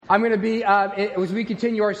I'm going to be, as we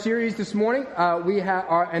continue our series this morning, we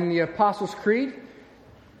are in the Apostles' Creed.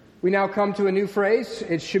 We now come to a new phrase.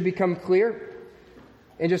 It should become clear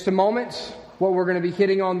in just a moment what we're going to be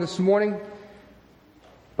hitting on this morning.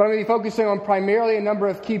 But I'm going to be focusing on primarily a number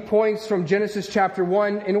of key points from Genesis chapter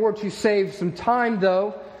 1. In order to save some time,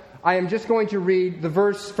 though, I am just going to read the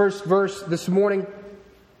first verse this morning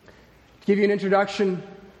to give you an introduction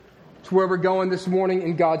to where we're going this morning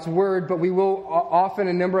in God's Word, but we will often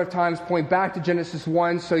a number of times point back to Genesis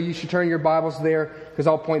 1, so you should turn your Bibles there, because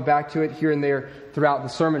I'll point back to it here and there throughout the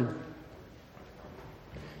sermon.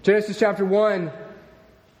 Genesis chapter 1,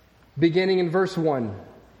 beginning in verse 1.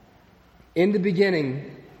 In the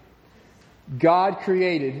beginning, God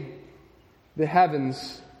created the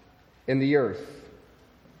heavens and the earth.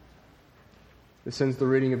 This ends the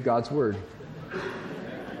reading of God's Word.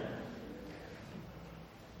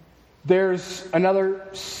 There's another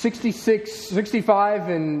 66, 65,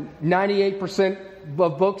 and 98%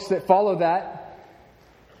 of books that follow that.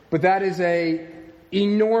 But that is an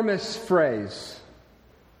enormous phrase.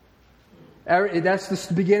 That's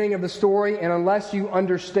the beginning of the story. And unless you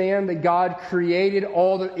understand that God created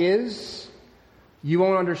all that is, you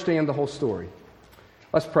won't understand the whole story.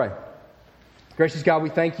 Let's pray. Gracious God, we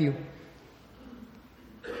thank you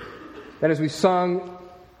that as we sung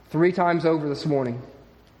 3 times over this morning,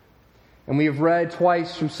 and we have read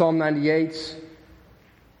twice from Psalm 98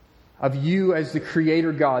 of you as the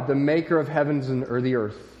Creator God, the maker of heavens and the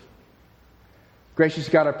earth. Gracious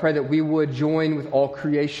God, I pray that we would join with all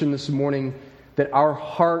creation this morning, that our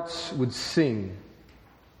hearts would sing,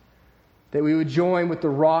 that we would join with the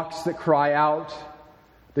rocks that cry out,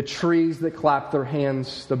 the trees that clap their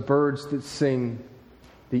hands, the birds that sing,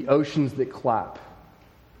 the oceans that clap,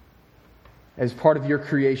 as part of your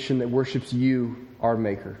creation that worships you, our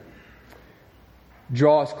Maker.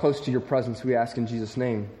 Draw us close to your presence, we ask in Jesus'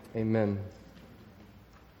 name. Amen.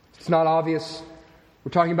 It's not obvious.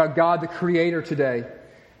 We're talking about God the Creator today.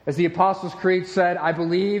 As the Apostles' Creed said, I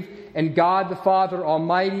believe in God the Father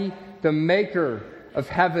Almighty, the maker of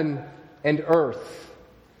heaven and earth.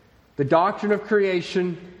 The doctrine of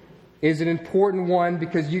creation is an important one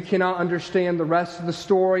because you cannot understand the rest of the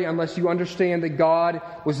story unless you understand that God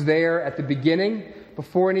was there at the beginning,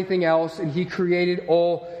 before anything else, and He created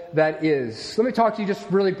all that is. Let me talk to you just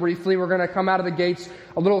really briefly. We're going to come out of the gates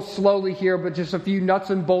a little slowly here, but just a few nuts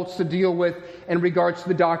and bolts to deal with in regards to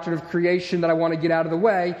the doctrine of creation that I want to get out of the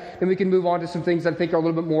way. Then we can move on to some things that I think are a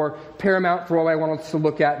little bit more paramount for what I want us to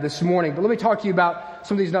look at this morning. But let me talk to you about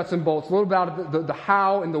some of these nuts and bolts, a little about the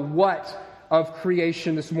how and the what of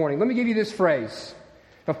creation this morning. Let me give you this phrase.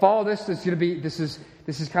 Now follow this. This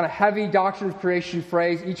is kind of heavy doctrine of creation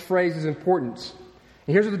phrase. Each phrase is important.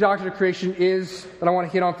 And here's what the doctrine of creation is that I want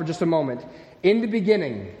to hit on for just a moment. In the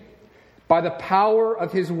beginning, by the power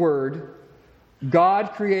of His Word,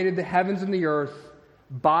 God created the heavens and the earth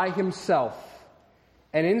by Himself.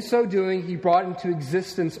 And in so doing, He brought into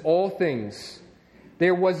existence all things.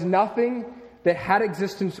 There was nothing that had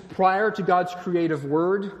existence prior to God's creative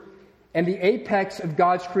Word. And the apex of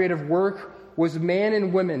God's creative work was man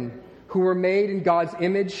and women who were made in God's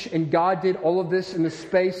image. And God did all of this in the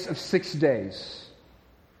space of 6 days.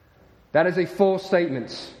 That is a full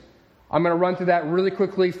statement. I'm going to run through that really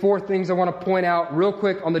quickly. 4 things I want to point out real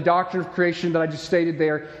quick on the doctrine of creation that I just stated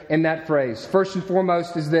there in that phrase. First and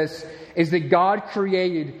foremost is this, is that God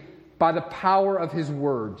created by the power of His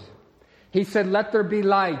Word. He said, let there be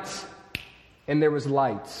light, and there was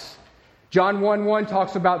light. John 1:1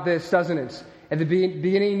 talks about this, doesn't it? At the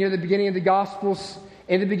beginning, near the beginning of the Gospels,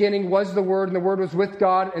 in the beginning was the Word, and the Word was with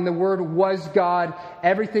God, and the Word was God.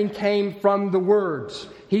 Everything came from the Word.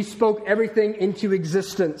 He spoke everything into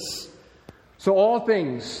existence. So all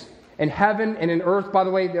things in heaven and in earth, by the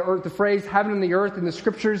way, the phrase heaven and the earth in the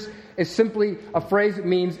Scriptures is simply a phrase that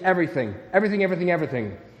means everything. Everything, everything,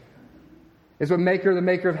 everything is what the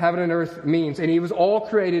maker of heaven and earth means. And He was all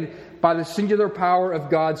created by the singular power of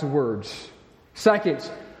God's words. Second,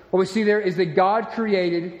 what we see there is that God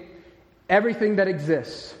created everything that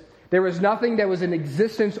exists. There was nothing that was in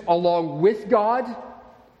existence along with God,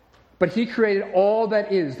 but He created all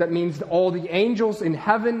that is. That means all the angels in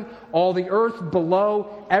heaven, all the earth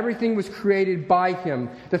below, everything was created by Him.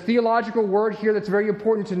 The theological word here that's very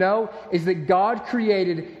important to know is that God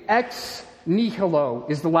created ex nihilo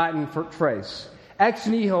is the Latin phrase. Ex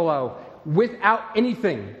nihilo, without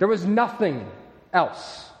anything. There was nothing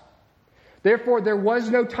else. Therefore, there was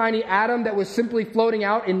no tiny atom that was simply floating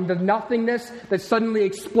out in the nothingness that suddenly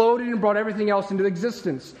exploded and brought everything else into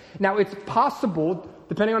existence. Now, it's possible,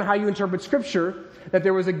 depending on how you interpret Scripture, that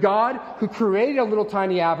there was a God who created a little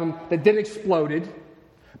tiny atom that then exploded,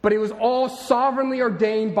 But it was all sovereignly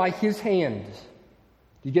ordained by His hand.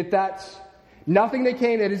 Do you get that? Nothing that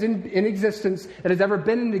came that is in existence, that has ever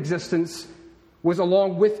been in existence, was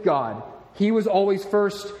along with God. He was always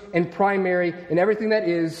first and primary, and everything that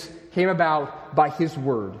is came about by His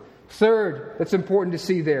Word. Third, that's important to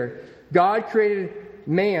see there. God created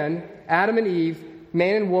man, Adam and Eve,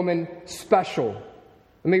 man and woman, special.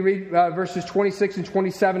 Let me read verses 26 and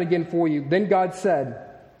 27 again for you. Then God said,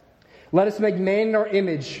 "Let us make man in our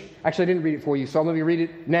image." Actually, I didn't read it for you, so let me read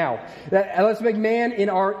it now. "Let's make man in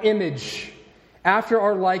our image, after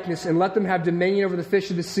our likeness, and let them have dominion over the fish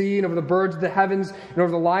of the sea, and over the birds of the heavens, and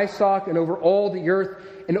over the livestock, and over all the earth,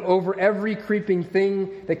 and over every creeping thing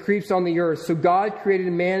that creeps on the earth." So God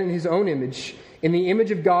created man in His own image. In the image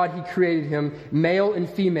of God He created him. Male and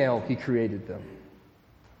female He created them.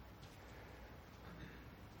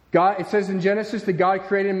 God, it says in Genesis that God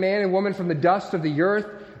created man and woman from the dust of the earth.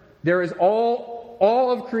 There is all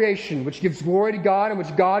of creation which gives glory to God and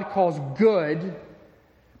which God calls good.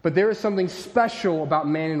 But there is something special about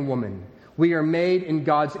man and woman. We are made in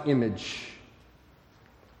God's image.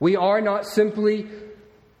 We are not simply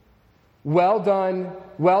well done,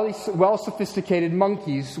 well sophisticated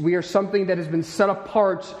monkeys. We are something that has been set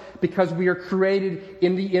apart because we are created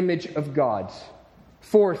in the image of God.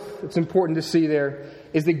 Fourth, it's important to see there,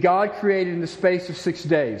 is that God created in the space of 6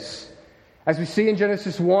 days. As we see in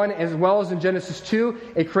Genesis 1 as well as in Genesis 2,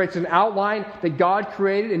 it creates an outline that God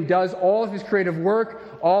created and does all of His creative work,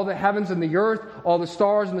 all the heavens and the earth, all the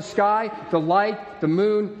stars in the sky, the light, the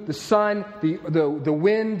moon, the sun, the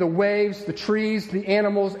wind, the waves, the trees, the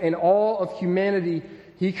animals, and all of humanity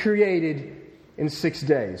He created in 6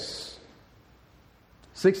 days.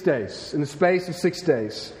 6 days, in the space of 6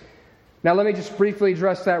 days. Now let me just briefly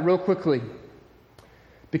address that real quickly,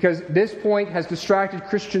 because this point has distracted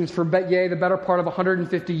Christians for the better part of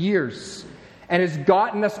 150 years and has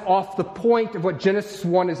gotten us off the point of what Genesis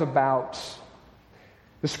 1 is about.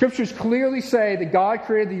 The Scriptures clearly say that God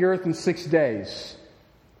created the earth in 6 days.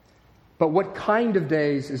 But what kind of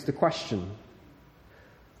days is the question?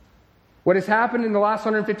 What has happened in the last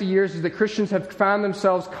 150 years is that Christians have found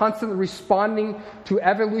themselves constantly responding to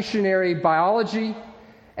evolutionary biology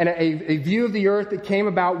and a view of the earth that came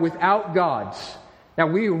about without God. Now,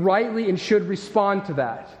 we rightly and should respond to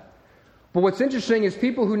that. But what's interesting is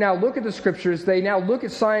people who now look at the Scriptures, they now look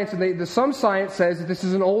at science, and some science says that this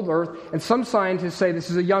is an old earth, and some scientists say this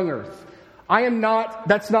is a young earth.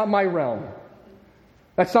 That's not my realm.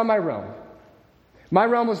 That's not my realm. My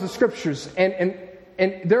realm is the Scriptures, and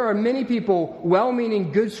there are many people,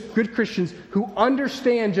 well-meaning, good Christians, who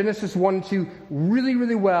understand Genesis 1 and 2 really,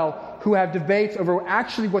 really well, who have debates over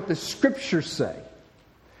actually what the Scriptures say.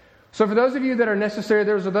 So for those of you that are necessary,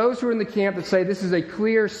 there's those who are in the camp that say this is a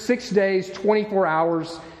clear 6 days, 24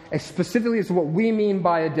 hours, and specifically is what we mean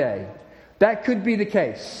by a day. That could be the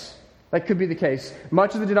case. That could be the case.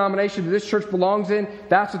 Much of the denomination that this church belongs in,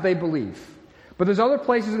 that's what they believe. But there's other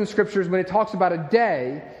places in the Scriptures when it talks about a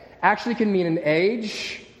day, actually can mean an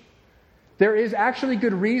age. There is actually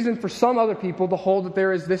good reason for some other people to hold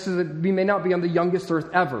that we may not be on the youngest earth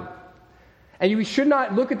ever. And we should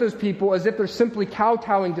not look at those people as if they're simply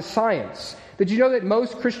kowtowing to science. Did you know that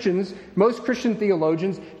most Christian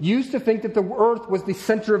theologians used to think that the earth was the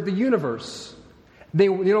center of the universe?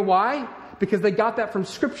 You know why? Because they got that from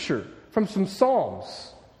Scripture, from some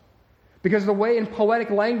Psalms. Because of the way in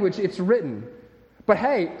poetic language it's written. But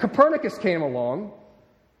hey, Copernicus came along,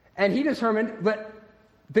 and he determined that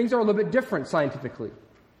things are a little bit different scientifically.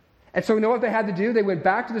 And so you know what they had to do? They went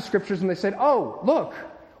back to the Scriptures and they said, oh, look,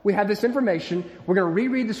 we have this information, we're going to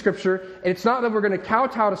reread the Scripture, and it's not that we're going to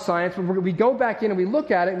kowtow to science, but we go back in and we look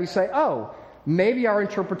at it and we say, oh, maybe our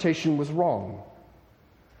interpretation was wrong.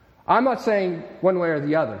 I'm not saying one way or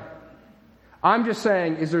the other. I'm just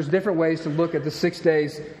saying there's different ways to look at the 6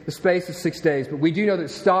 days, the space of 6 days, but we do know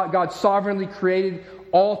that God sovereignly created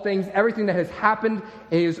all things, everything that has happened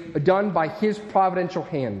is done by His providential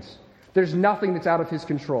hands. There's nothing that's out of His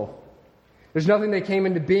control. There's nothing that came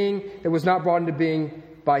into being that was not brought into being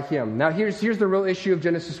by Him. Now here's the real issue of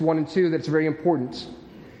Genesis 1 and 2 that's very important.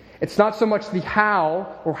 It's not so much the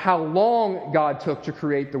how or how long God took to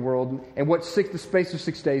create the world and what the space of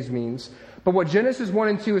 6 days means, but what Genesis 1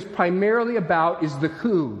 and 2 is primarily about is the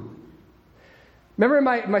who. Remember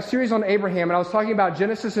in my series on Abraham, and I was talking about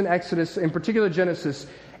Genesis and Exodus, in particular Genesis,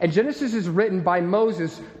 and Genesis is written by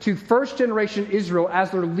Moses to first generation Israel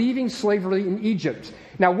as they're leaving slavery in Egypt.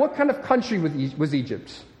 Now, what kind of country was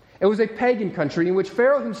Egypt? It was a pagan country in which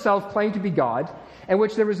Pharaoh himself claimed to be God, in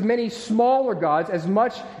which there was many smaller gods, as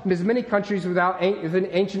many countries within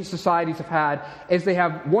ancient societies have had, as they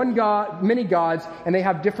have one God, many gods, and they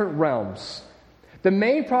have different realms. The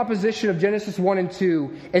main proposition of Genesis 1 and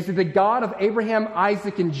 2 is that the God of Abraham,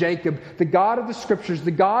 Isaac, and Jacob, the God of the Scriptures,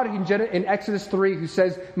 the God in Exodus 3 who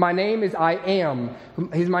says, my name is I am,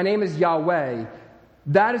 my name is Yahweh,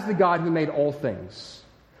 that is the God who made all things.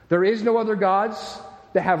 There is no other gods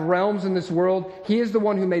that have realms in this world. He is the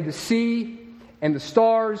one who made the sea and the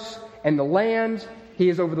stars and the land. He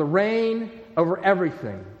is over the rain, over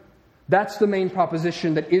everything. That's the main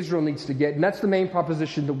proposition that Israel needs to get, and that's the main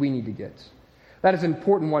proposition that we need to get. That is an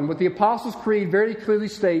important one. What the Apostles' Creed very clearly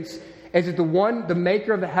states is that the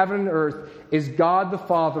maker of the heaven and earth, is God the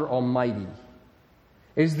Father Almighty.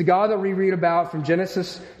 It is the God that we read about from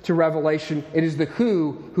Genesis to Revelation. It is the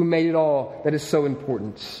who made it all that is so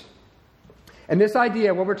important. And this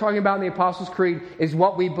idea, what we're talking about in the Apostles' Creed, is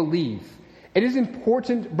what we believe. It is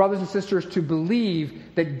important, brothers and sisters, to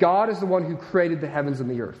believe that God is the one who created the heavens and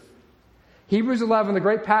the earth. Hebrews 11, the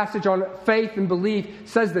great passage on faith and belief,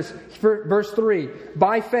 says this, verse 3,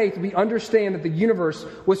 by faith we understand that the universe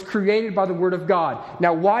was created by the Word of God.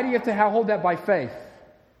 Now, why do you have to hold that by faith?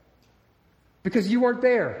 Because you weren't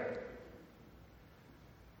there.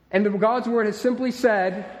 And God's Word has simply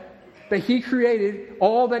said that He created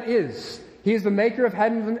all that is. He is the maker of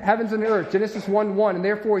heavens and earth, Genesis 1:1. And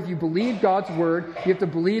therefore, if you believe God's Word, you have to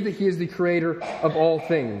believe that He is the creator of all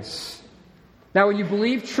things. Now, when you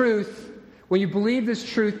believe truth, when you believe this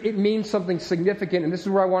truth, it means something significant, and this is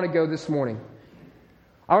where I want to go this morning.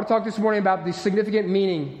 I want to talk this morning about the significant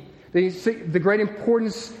meaning, the great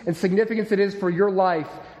importance and significance it is for your life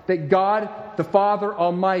that God, the Father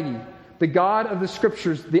Almighty, the God of the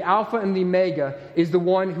Scriptures, the Alpha and the Omega, is the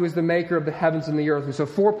one who is the maker of the heavens and the earth. And so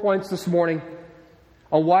 4 points this morning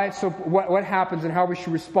on what happens and how we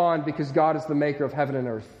should respond because God is the maker of heaven and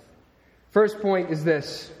earth. First point is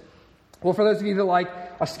this. Well, for those of you that like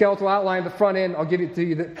a skeletal outline at the front end, I'll give it to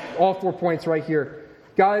you, all 4 points right here.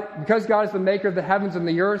 Because God is the maker of the heavens and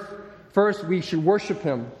the earth, first, we should worship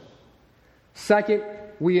Him. Second,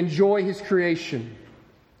 we enjoy His creation.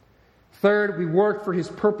 Third, we work for His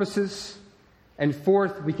purposes. And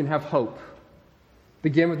fourth, we can have hope.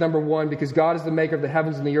 Begin with number 1, because God is the maker of the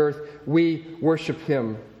heavens and the earth, we worship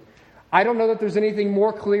Him. I don't know that there's anything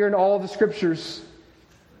more clear in all of the Scriptures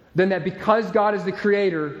than that because God is the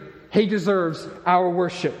creator, He deserves our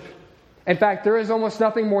worship. In fact, there is almost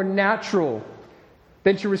nothing more natural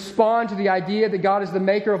than to respond to the idea that God is the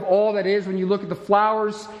maker of all that is. When you look at the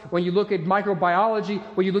flowers, when you look at microbiology,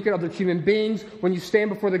 when you look at other human beings, when you stand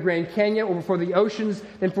before the Grand Canyon or before the oceans,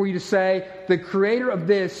 then for you to say, the creator of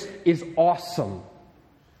this is awesome.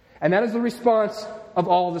 And that is the response of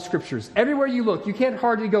all of the Scriptures. Everywhere you look, you can't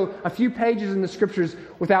hardly go a few pages in the Scriptures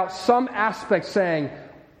without some aspect saying,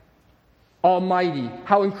 Almighty,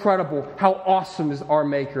 how incredible, how awesome is our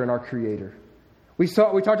Maker and our Creator. We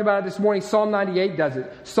talked about it this morning. Psalm 98 does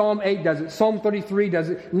it. Psalm 8 does it. Psalm 33 does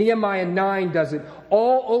it. Nehemiah 9 does it.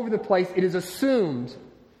 All over the place, it is assumed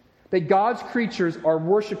that God's creatures are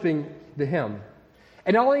worshiping the Him.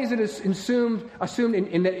 And not only is it assumed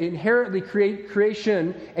in that inherently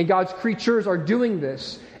creation and God's creatures are doing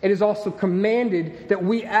this, it is also commanded that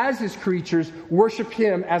we as His creatures worship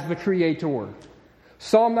Him as the Creator.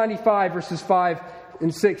 Psalm 95 verses 5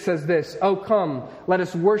 and 6 says this, "Oh come, let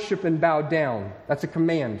us worship and bow down." That's a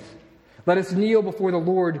command. "Let us kneel before the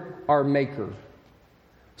Lord our Maker."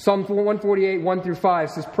 Psalm 148, 1 through 5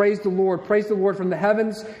 says, praise the Lord from the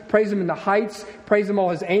heavens, praise Him in the heights, praise Him all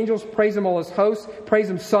His angels, praise Him all His hosts, praise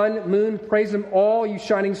Him sun, moon, praise Him all you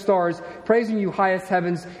shining stars, praise Him you highest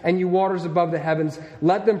heavens and you waters above the heavens.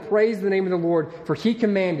 Let them praise the name of the Lord, for He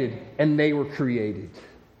commanded and they were created.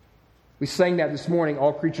 We sang that this morning,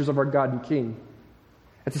 all creatures of our God and King.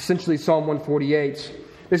 That's essentially Psalm 148.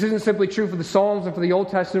 This isn't simply true for the Psalms and for the Old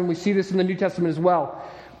Testament. We see this in the New Testament as well.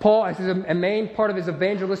 Paul, as a main part of his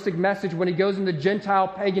evangelistic message when he goes into Gentile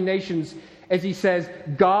pagan nations, as he says,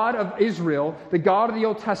 God of Israel, the God of the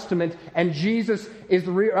Old Testament, and Jesus is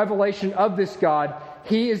the revelation of this God.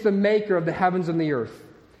 He is the maker of the heavens and the earth.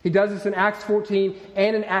 He does this in Acts 14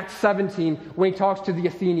 and in Acts 17 when he talks to the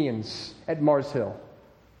Athenians at Mars Hill.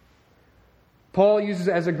 Paul uses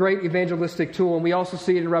it as a great evangelistic tool, and we also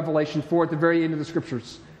see it in Revelation 4 at the very end of the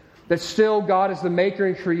Scriptures. That still God is the maker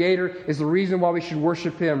and creator is the reason why we should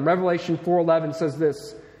worship Him. Revelation 4:11 says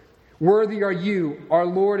this, "Worthy are you, our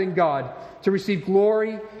Lord and God, to receive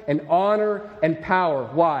glory and honor and power."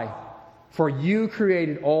 Why? "For you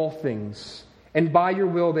created all things, and by your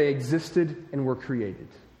will they existed and were created."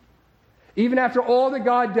 Even after all that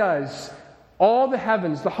God does, all the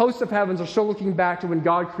heavens, the hosts of heavens are still looking back to when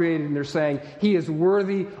God created, and they're saying, He is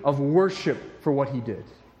worthy of worship for what He did.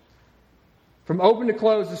 From open to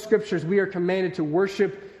close, the Scriptures, we are commanded to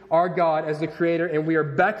worship our God as the Creator, and we are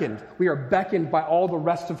beckoned by all the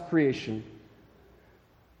rest of creation.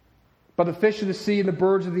 By the fish of the sea and the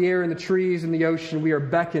birds of the air and the trees and the ocean, we are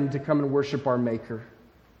beckoned to come and worship our Maker.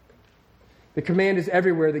 The command is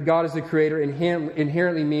everywhere that God is the Creator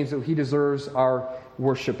inherently means that He deserves our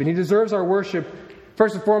worship. And He deserves our worship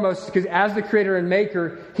first and foremost because as the Creator and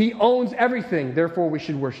Maker, He owns everything. Therefore, we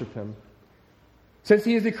should worship Him. Since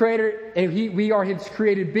He is the Creator and we are His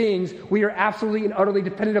created beings, we are absolutely and utterly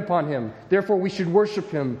dependent upon Him. Therefore, we should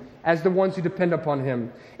worship Him as the ones who depend upon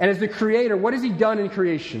Him. And as the Creator, what has He done in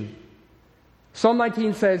creation? Psalm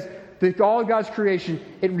 19 says that all of God's creation,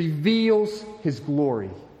 it reveals His glory.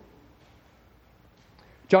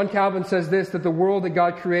 John Calvin says this, that the world that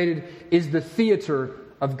God created is the theater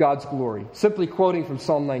of God's glory. Simply quoting from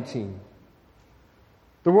Psalm 19.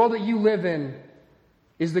 The world that you live in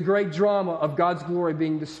is the great drama of God's glory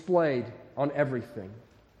being displayed on everything.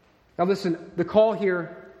 Now listen, the call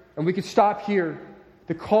here, and we could stop here,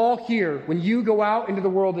 the call here, when you go out into the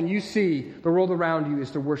world and you see the world around you,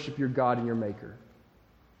 is to worship your God and your Maker.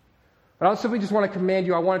 But I simply just want to command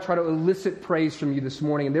you, I want to try to elicit praise from you this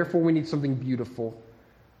morning, and therefore we need something beautiful.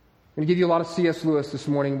 I'm going to give you a lot of C.S. Lewis this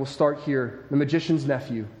morning. We'll start here. The Magician's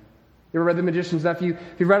Nephew. You ever read The Magician's Nephew?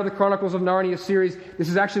 If you've read the Chronicles of Narnia series, this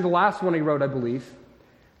is actually the last one he wrote, I believe.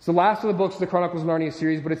 It's the last of the books of the Chronicles of Narnia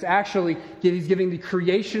series, but it's actually, he's giving the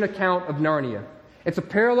creation account of Narnia. It's a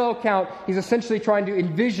parallel account. He's essentially trying to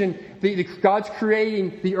envision God's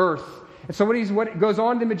creating the earth. And so what goes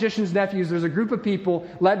on in The Magician's Nephew is there's a group of people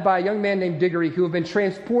led by a young man named Diggory who have been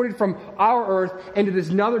transported from our earth into this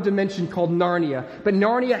another dimension called Narnia. But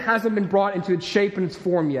Narnia hasn't been brought into its shape and its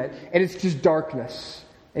form yet. And it's just darkness.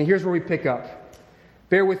 And here's where we pick up.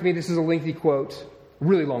 Bear with me, this is a lengthy quote.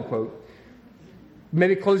 Really long quote.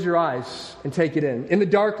 Maybe close your eyes and take it in. In the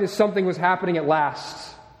darkness, something was happening at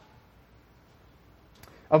last.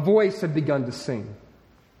 A voice had begun to sing.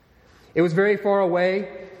 It was very far away,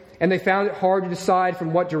 and they found it hard to decide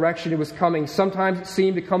from what direction it was coming. Sometimes it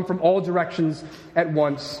seemed to come from all directions at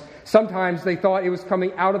once. Sometimes they thought it was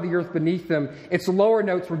coming out of the earth beneath them. Its lower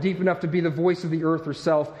notes were deep enough to be the voice of the earth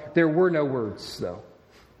herself. There were no words, though.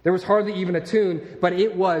 There was hardly even a tune, but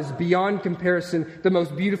it was, beyond comparison, the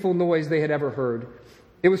most beautiful noise they had ever heard.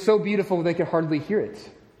 It was so beautiful they could hardly hear it.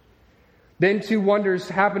 Then two wonders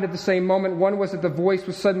happened at the same moment. One was that the voice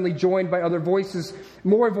was suddenly joined by other voices,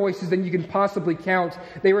 more voices than you can possibly count.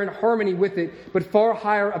 They were in harmony with it, but far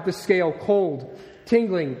higher up the scale, cold,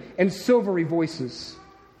 tingling, and silvery voices.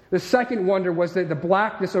 The second wonder was that the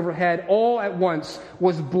blackness overhead all at once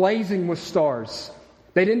was blazing with stars.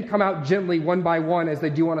 They didn't come out gently one by one as they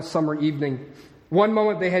do on a summer evening. One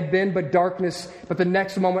moment they had been but darkness, but the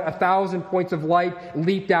next moment 1,000 points of light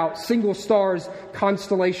leaped out, single stars,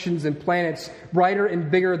 constellations, and planets, brighter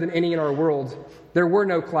and bigger than any in our world. There were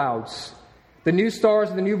no clouds. The new stars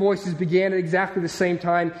and the new voices began at exactly the same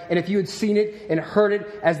time, and if you had seen it and heard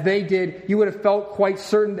it as they did, you would have felt quite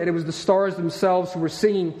certain that it was the stars themselves who were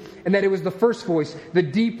singing, and that it was the first voice, the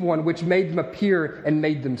deep one, which made them appear and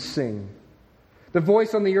made them sing. The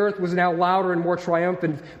voice on the earth was now louder and more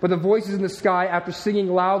triumphant, but the voices in the sky, after singing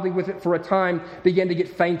loudly with it for a time, began to get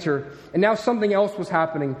fainter. And now something else was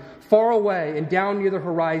happening. Far away and down near the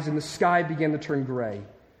horizon, the sky began to turn gray.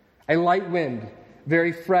 A light wind,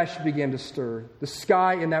 very fresh, began to stir. The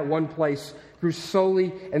sky in that one place grew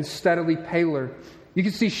slowly and steadily paler. You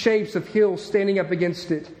could see shapes of hills standing up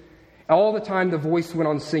against it. All the time the voice went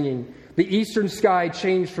on singing. The eastern sky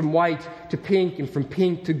changed from white to pink and from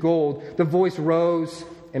pink to gold. The voice rose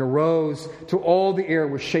and rose till all the air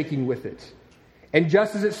was shaking with it. And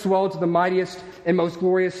just as it swelled to the mightiest and most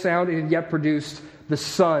glorious sound it had yet produced, the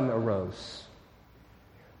sun arose.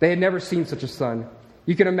 They had never seen such a sun.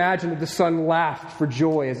 You can imagine that the sun laughed for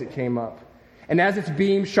joy as it came up. And as its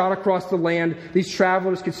beam shot across the land, these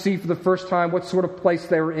travelers could see for the first time what sort of place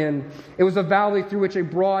they were in. It was a valley through which a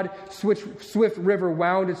broad, swift river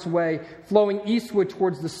wound its way, flowing eastward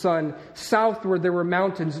towards the sun. Southward there were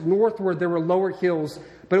mountains, northward there were lower hills,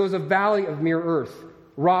 but it was a valley of mere earth,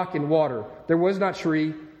 rock and water. There was not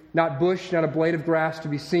tree, not bush, not a blade of grass to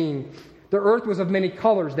be seen. The earth was of many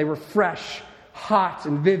colors. They were fresh, hot,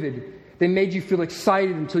 and vivid. They made you feel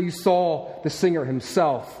excited until you saw the singer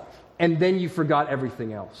himself. And then you forgot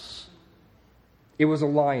everything else. It was a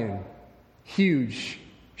lion, huge,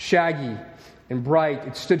 shaggy, and bright.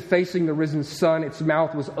 It stood facing the risen sun. Its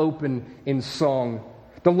mouth was open in song.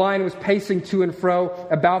 The lion was pacing to and fro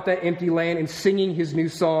about that empty land and singing his new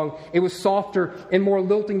song. It was softer and more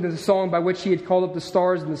lilting than the song by which he had called up the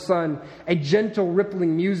stars and the sun, a gentle,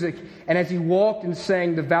 rippling music. And as he walked and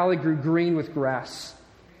sang, the valley grew green with grass.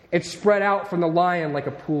 It spread out from the lion like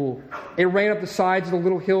a pool. It ran up the sides of the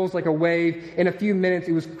little hills like a wave. In a few minutes,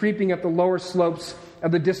 it was creeping up the lower slopes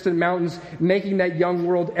of the distant mountains, making that young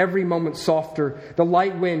world every moment softer. The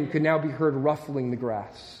light wind could now be heard ruffling the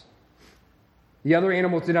grass. The other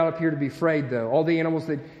animals did not appear to be afraid, though. All the animals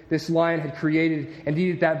that this lion had created,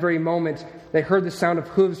 indeed at that very moment, they heard the sound of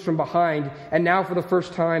hooves from behind, and now for the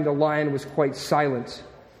first time the lion was quite silent.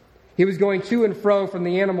 He was going to and fro from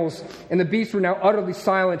the animals, and the beasts were now utterly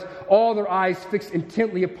silent, all their eyes fixed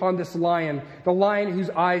intently upon this lion. The lion, whose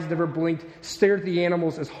eyes never blinked, stared at the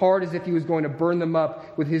animals as hard as if he was going to burn them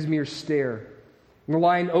up with his mere stare. And the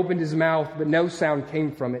lion opened his mouth, but no sound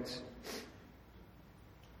came from it.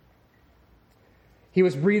 He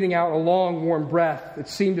was breathing out a long, warm breath. It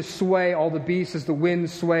seemed to sway all the beasts as the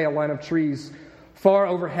winds sway a line of trees. Far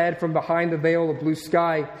overhead, from behind the veil of blue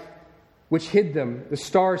sky, which hid them, the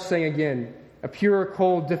stars sang again, a pure,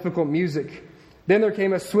 cold, difficult music. Then there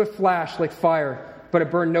came a swift flash like fire, but it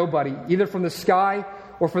burned nobody, either from the sky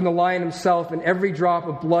or from the lion himself, and every drop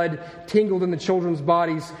of blood tingled in the children's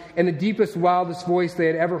bodies, and the deepest, wildest voice they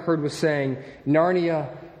had ever heard was saying,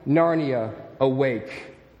 Narnia, Narnia, awake.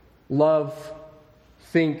 Love,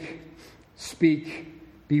 think, speak,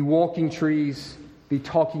 be walking trees, be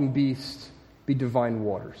talking beasts, be divine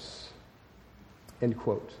waters. End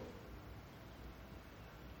quote.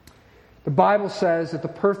 The Bible says that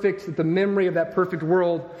the memory of that perfect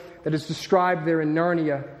world that is described there in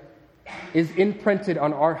Narnia is imprinted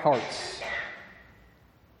on our hearts.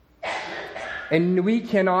 And we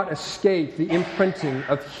cannot escape the imprinting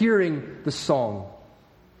of hearing the song.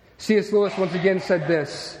 C.S. Lewis once again said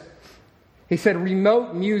this. He said,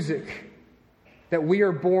 remote music that we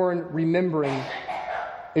are born remembering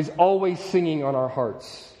is always singing on our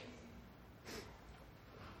hearts.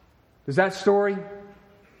 Does that story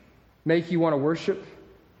make you want to worship?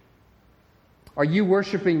 Are you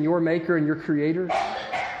worshiping your Maker and your Creator?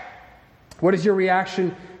 What is your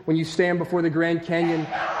reaction when you stand before the Grand Canyon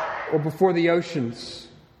or before the oceans?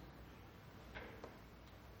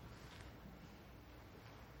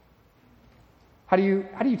 How do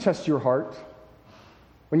you test your heart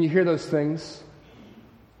when you hear those things?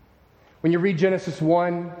 When you read Genesis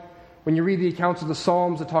 1, when you read the accounts of the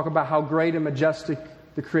Psalms that talk about how great and majestic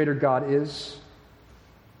the Creator God is?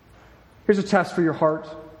 Here's a test for your heart.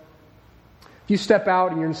 If you step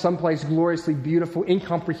out and you're in some place gloriously beautiful,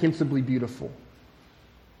 incomprehensibly beautiful,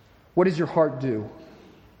 what does your heart do?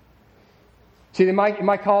 See, in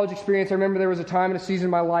my college experience, I remember there was a time and a season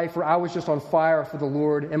in my life where I was just on fire for the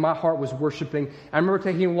Lord, and my heart was worshiping. I remember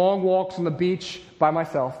taking long walks on the beach by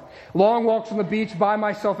myself. Long walks on the beach by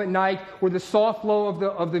myself at night where the soft glow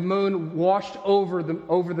of the moon washed over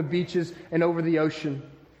the beaches and over the ocean.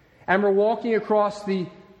 I remember walking across the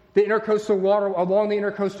intercoastal water, along the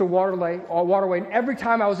intercoastal waterway, and every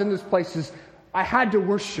time I was in those places, I had to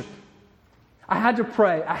worship. I had to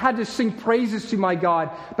pray. I had to sing praises to my God.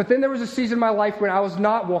 But then there was a season in my life when I was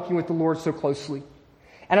not walking with the Lord so closely.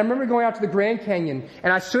 And I remember going out to the Grand Canyon,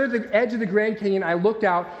 and I stood at the edge of the Grand Canyon, I looked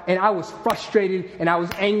out, and I was frustrated, and I was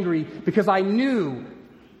angry, because I knew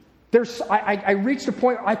I reached a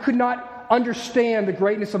point I could not understand the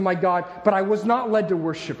greatness of my God, but I was not led to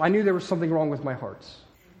worship. I knew there was something wrong with my heart.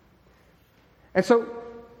 And so,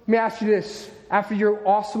 let me ask you this. After your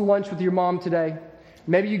awesome lunch with your mom today,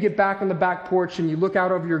 maybe you get back on the back porch and you look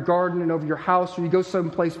out over your garden and over your house, or you go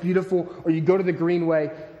someplace beautiful, or you go to the Greenway.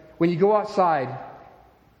 When you go outside,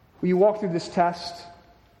 will you walk through this test?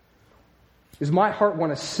 Does my heart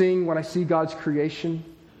want to sing when I see God's creation?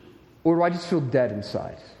 Or do I just feel dead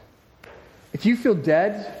inside? If you feel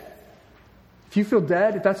dead,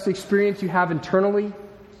 if that's the experience you have internally,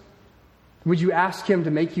 would you ask Him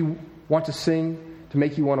to make you want to sing, to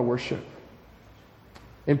make you want to worship?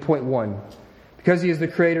 In point 1, because He is the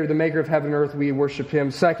Creator, the Maker of heaven and earth, we worship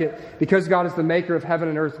Him. Second, because God is the Maker of heaven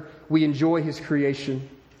and earth, we enjoy His creation.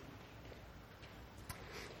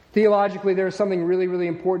 Theologically, there is something really, really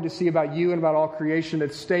important to see about you and about all creation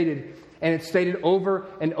that's stated, and it's stated over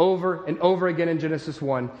and over and over again in Genesis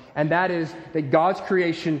 1, and that is that God's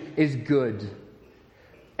creation is good.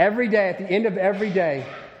 Every day, at the end of every day,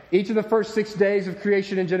 each of the first 6 days of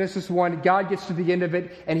creation in Genesis 1, God gets to the end of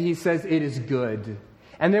it, and He says it is good.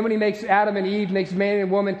 And then when He makes Adam and Eve, makes man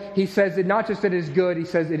and woman, He says that not just that it is good, He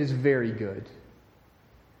says it is very good.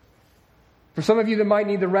 For some of you that might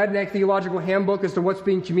need the Redneck Theological Handbook as to what's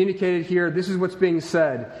being communicated here, this is what's being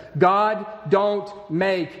said. God don't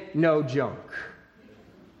make no junk.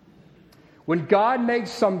 When God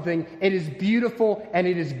makes something, it is beautiful and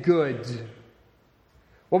it is good.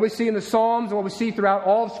 What we see in the Psalms and what we see throughout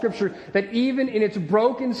all of Scripture, that even in its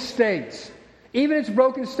broken state, Even in its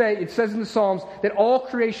broken state, it says in the Psalms that all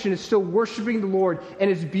creation is still worshiping the Lord in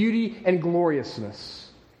His beauty and gloriousness.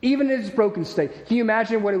 Even in its broken state. Can you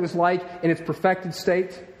imagine what it was like in its perfected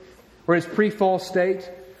state? Or its pre-fall state?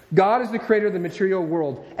 God is the creator of the material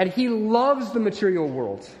world, and He loves the material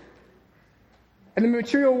world. And the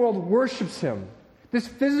material world worships Him. This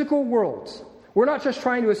physical world. We're not just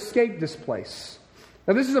trying to escape this place.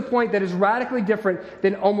 Now, this is a point that is radically different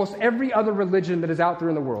than almost every other religion that is out there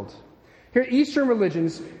in the world. Here, Eastern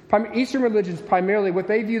religions primarily, what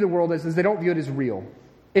they view the world as is they don't view it as real.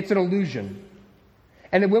 It's an illusion.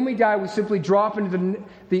 And then when we die, we simply drop into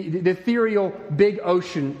the ethereal big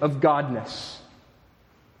ocean of godness.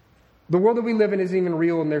 The world that we live in isn't even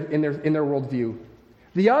real in their worldview.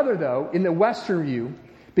 The other, though, in the Western view,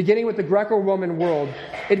 beginning with the Greco-Roman world,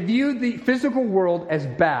 it viewed the physical world as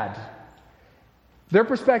bad. Their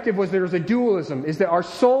perspective was there was a dualism, is that our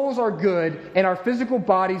souls are good and our physical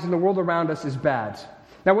bodies and the world around us is bad.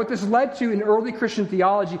 Now, what this led to in early Christian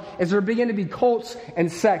theology is there began to be cults and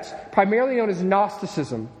sects, primarily known as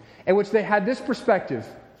Gnosticism, in which they had this perspective,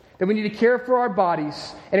 that we need to care for our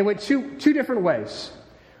bodies, and it went two different ways.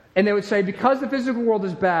 And they would say, because the physical world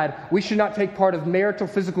is bad, we should not take part of marital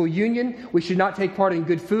physical union. We should not take part in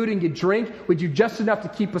good food and good drink. We do just enough to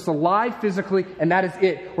keep us alive physically, and that is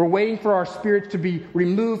it. We're waiting for our spirits to be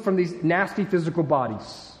removed from these nasty physical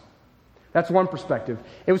bodies. That's one perspective.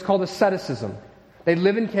 It was called asceticism. They'd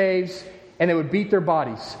live in caves, and they would beat their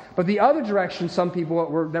bodies. But the other direction some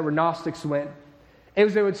people that were Gnostics went, it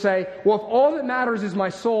was they would say, well, if all that matters is my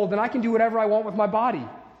soul, then I can do whatever I want with my body.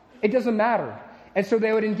 It doesn't matter. And so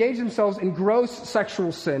they would engage themselves in gross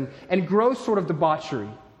sexual sin and gross sort of debauchery.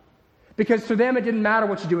 Because to them it didn't matter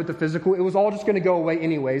what you do with the physical. It was all just going to go away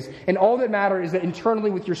anyways. And all that mattered is that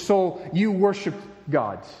internally with your soul you worship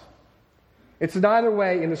God. It's neither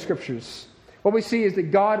way in the Scriptures. What we see is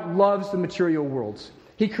that God loves the material world.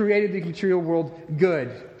 He created the material world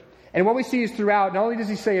good. And what we see is throughout, not only does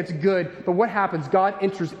He say it's good, but what happens? God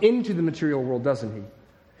enters into the material world, doesn't He?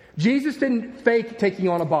 Jesus didn't fake taking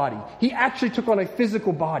on a body. He actually took on a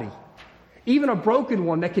physical body. Even a broken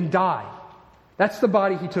one that can die. That's the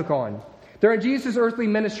body He took on. During Jesus' earthly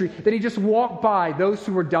ministry, that He just walked by those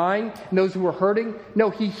who were dying and those who were hurting. No,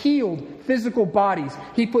 He healed physical bodies.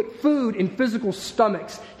 He put food in physical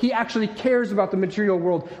stomachs. He actually cares about the material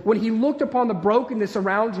world. When He looked upon the brokenness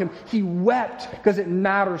around Him, He wept because it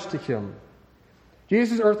matters to Him.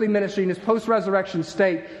 Jesus' earthly ministry in His post-resurrection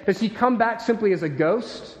state, does He come back simply as a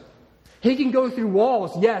ghost? He can go through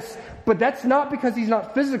walls, yes, but that's not because He's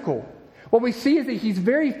not physical. What we see is that He's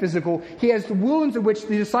very physical. He has wounds in which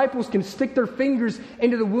the disciples can stick their fingers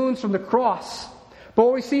into the wounds from the cross. But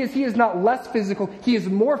what we see is He is not less physical, He is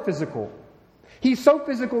more physical. He's so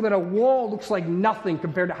physical that a wall looks like nothing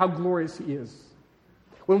compared to how glorious He is.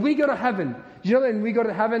 When we go to heaven, do you know that when we go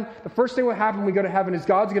to heaven, the first thing that will happen when we go to heaven is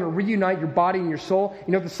God's going to reunite your body and your soul.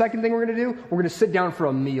 You know what the second thing we're going to do? We're going to sit down for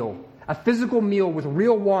a meal. A physical meal with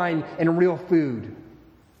real wine and real food.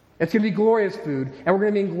 It's going to be glorious food, and we're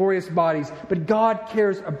going to be in glorious bodies. But God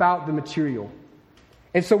cares about the material.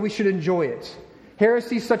 And so we should enjoy it.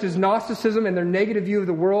 Heresies such as Gnosticism and their negative view of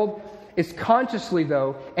the world is consciously,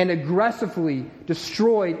 though, and aggressively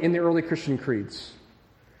destroyed in the early Christian creeds.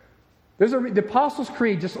 The Apostles'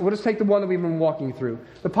 Creed, we'll just take the one that we've been walking through.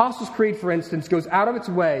 The Apostles' Creed, for instance, goes out of its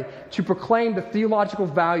way to proclaim the theological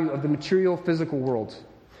value of the material physical world.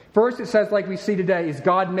 First, it says, like we see today, is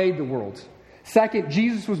God made the world. Second,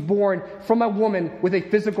 Jesus was born from a woman with a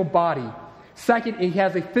physical body. Second, He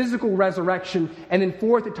has a physical resurrection. And then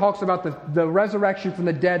fourth, it talks about the resurrection from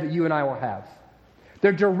the dead that you and I will have.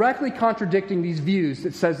 They're directly contradicting these views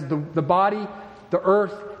that says the body, the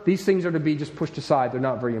earth, these things are to be just pushed aside. They're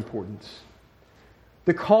not very important.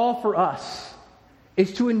 The call for us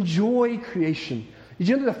is to enjoy creation. Did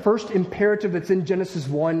you know that the first imperative that's in Genesis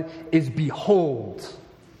 1 is behold?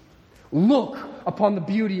 Look upon the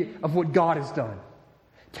beauty of what God has done.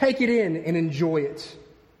 Take it in and enjoy it.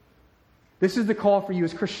 This is the call for you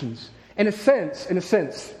as Christians. In a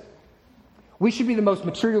sense, we should be the most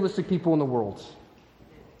materialistic people in the world.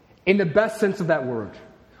 In the best sense of that word.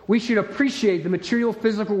 We should appreciate the material,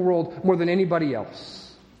 physical world more than anybody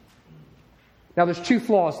else. Now, there's two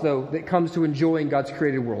flaws, though, that comes to enjoying God's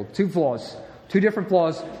created world. Two flaws. Two different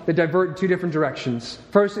flaws that divert in two different directions.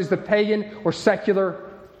 First is the pagan or secular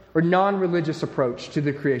or non-religious approach to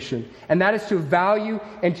the creation. And that is to value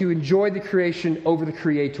and to enjoy the creation over the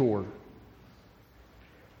Creator.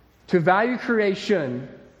 To value creation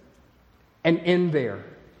and end there.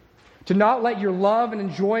 To not let your love and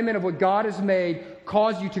enjoyment of what God has made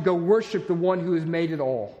cause you to go worship the one who has made it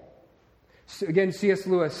all. So again, C.S.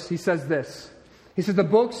 Lewis, he says this. He says the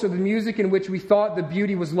books or the music in which we thought the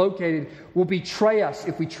beauty was located will betray us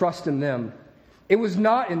if we trust in them. It was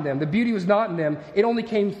not in them. The beauty was not in them. It only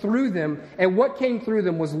came through them, and what came through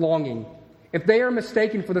them was longing. If they are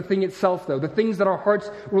mistaken for the thing itself, though, the things that our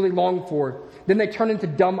hearts really long for, then they turn into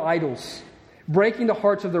dumb idols, breaking the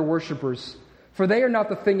hearts of their worshipers. For they are not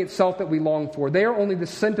the thing itself that we long for. They are only the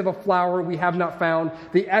scent of a flower we have not found,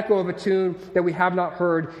 the echo of a tune that we have not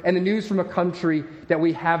heard, and the news from a country that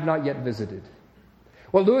we have not yet visited.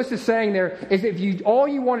 What Lewis is saying there is if all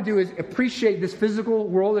you want to do is appreciate this physical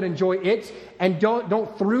world and enjoy it, and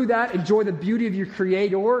don't through that enjoy the beauty of your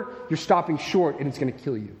Creator, you're stopping short and it's going to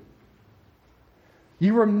kill you.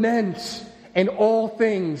 You were meant in all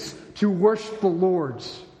things to worship the Lord.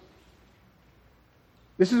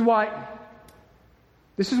 This is why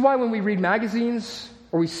when we read magazines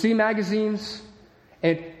or we see magazines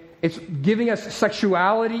and it's giving us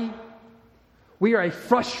sexuality, we are a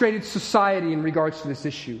frustrated society in regards to this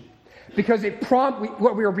issue. Because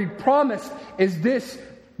what we are being promised is this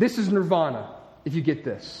is nirvana, if you get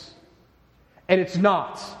this. And it's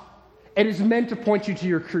not. It is meant to point you to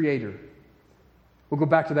your Creator. We'll go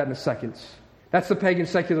back to that in a second. That's the pagan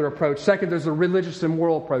secular approach. Second, there's a religious and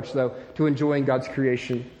moral approach, though, to enjoying God's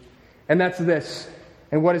creation. And that's this.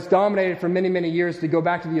 And what has dominated for many, many years, to go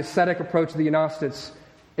back to the ascetic approach of the Gnostics,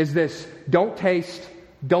 is this: don't taste,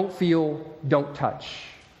 don't feel, don't touch.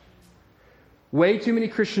 Way too many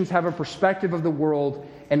Christians have a perspective of the world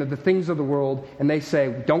and of the things of the world, and they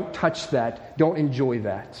say, don't touch that, don't enjoy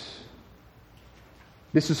that.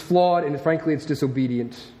 This is flawed, and frankly, it's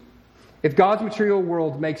disobedient. If God's material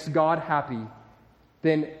world makes God happy,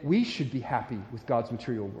 then we should be happy with God's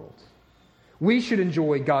material world. We should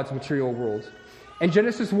enjoy God's material world. In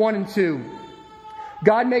Genesis 1 and 2,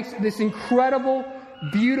 God makes this incredible,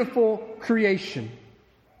 beautiful creation.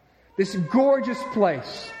 This gorgeous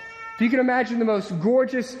place. If you can imagine the most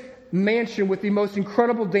gorgeous mansion with the most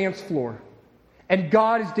incredible dance floor. And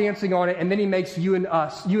God is dancing on it, and then He makes you and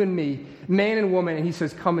us, you and me, man and woman, and He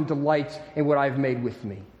says, come and delight in what I've made with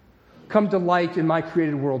me. Come delight in my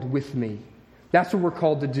created world with me. That's what we're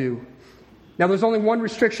called to do. Now, there's only one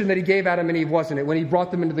restriction that He gave Adam and Eve, wasn't it? When He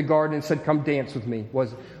brought them into the garden and said, come dance with me.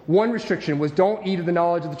 One restriction was, don't eat of the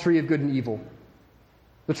knowledge of the tree of good and evil.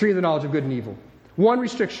 The tree of the knowledge of good and evil. One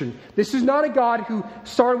restriction. This is not a God who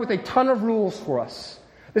started with a ton of rules for us.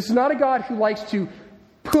 This is not a God who likes to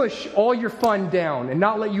push all your fun down and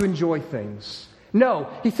not let you enjoy things. No,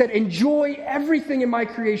 He said, enjoy everything in my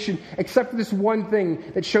creation except for this one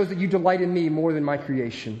thing that shows that you delight in me more than my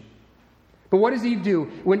creation. But what does Eve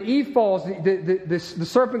do? When Eve falls, the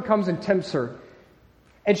serpent comes and tempts her.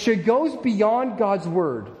 And she goes beyond God's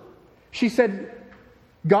word. She said,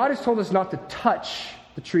 God has told us not to touch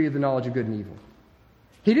the tree of the knowledge of good and evil.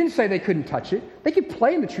 He didn't say they couldn't touch it. They could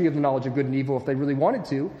play in the tree of the knowledge of good and evil if they really wanted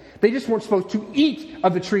to. They just weren't supposed to eat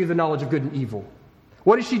of the tree of the knowledge of good and evil.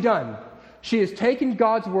 What has she done? She has taken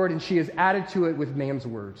God's word and she has added to it with man's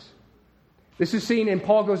words. This is seen, and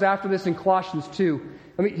Paul goes after this in Colossians 2.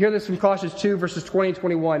 Let me hear this from Colossians 2, verses 20 and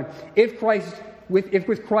 21. If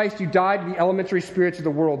with Christ you died to the elementary spirits of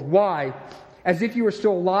the world, why, as if you were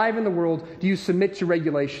still alive in the world, do you submit to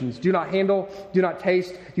regulations? Do not handle, do not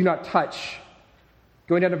taste, do not touch.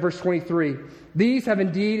 Going down to verse 23. These have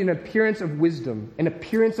indeed an appearance of wisdom. An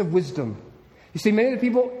appearance of wisdom. You see, many of the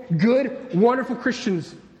people, good, wonderful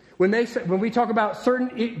Christians, when we talk about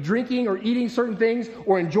certain drinking or eating certain things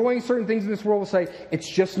or enjoying certain things in this world, will say, it's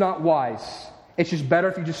just not wise. It's just better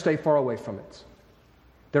if you just stay far away from it.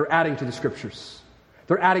 They're adding to the Scriptures.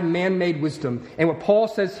 They're adding man-made wisdom. And what Paul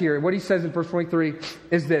says here, what he says in verse 23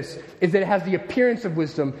 is this, is that it has the appearance of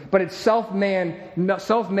wisdom, but it's self-made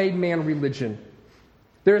man religion.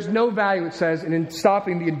 There is no value, it says, in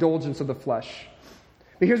stopping the indulgence of the flesh.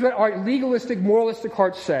 But here's what our legalistic, moralistic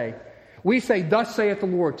hearts say. We say, thus saith the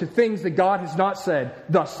Lord, to things that God has not said,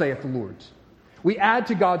 thus saith the Lord. We add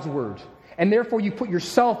to God's word. And therefore you put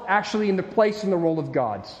yourself actually in the place and the role of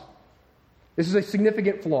God. This is a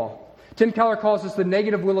significant flaw. Tim Keller calls this the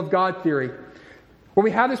negative will of God theory. Where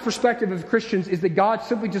we have this perspective of Christians is that God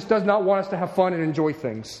simply just does not want us to have fun and enjoy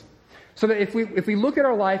things. So that if we look at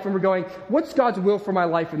our life and we're going, what's God's will for my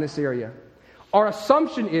life in this area? Our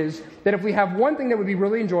assumption is that if we have one thing that would be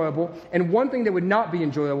really enjoyable and one thing that would not be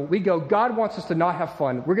enjoyable, we go, God wants us to not have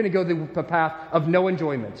fun. We're going to go the path of no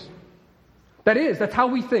enjoyment. That's how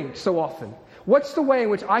we think so often. What's the way in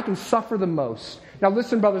which I can suffer the most? Now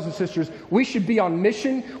listen, brothers and sisters, we should be on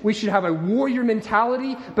mission. We should have a warrior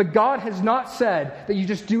mentality, but God has not said that you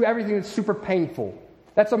just do everything that's super painful.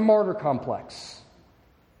 That's a martyr complex.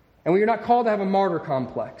 And we are not called to have a martyr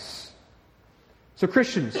complex. So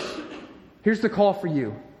Christians, here's the call for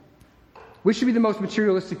you. We should be the most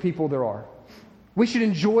materialistic people there are. We should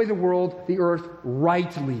enjoy the world, the earth,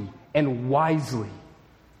 rightly and wisely.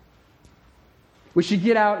 We should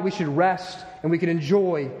get out, we should rest, and we can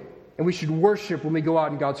enjoy, and we should worship when we go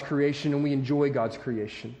out in God's creation and we enjoy God's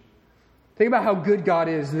creation. Think about how good God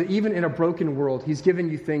is, that even in a broken world, He's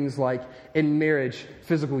given you things like, in marriage,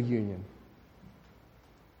 physical union.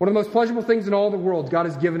 One of the most pleasurable things in all the world God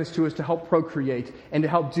has given us to help procreate and to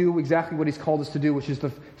help do exactly what He's called us to do, which is to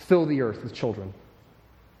fill the earth with children.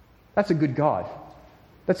 That's a good God.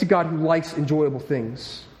 That's a God who likes enjoyable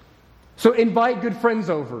things. So invite good friends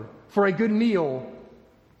over for a good meal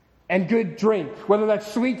and good drink, whether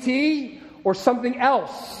that's sweet tea or something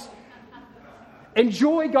else.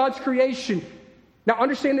 Enjoy God's creation. Now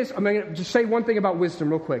understand this, I'm going to just say one thing about wisdom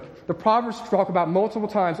real quick. The Proverbs talk about multiple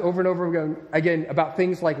times over and over again about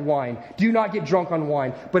things like wine. Do not get drunk on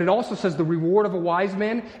wine. But it also says the reward of a wise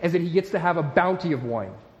man is that he gets to have a bounty of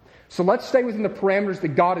wine. So let's stay within the parameters that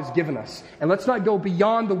God has given us. And let's not go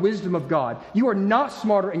beyond the wisdom of God. You are not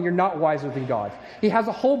smarter and you're not wiser than God. He has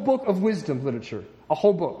a whole book of wisdom literature. A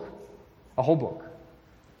whole book. A whole book.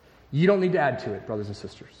 You don't need to add to it, brothers and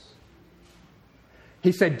sisters.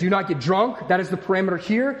 He said, do not get drunk. That is the parameter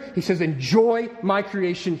here. He says, enjoy my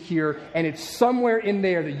creation here. And it's somewhere in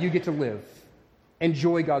there that you get to live.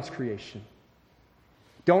 Enjoy God's creation.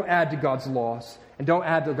 Don't add to God's laws. And don't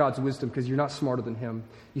add to God's wisdom because you're not smarter than Him.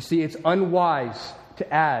 You see, it's unwise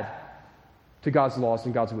to add to God's laws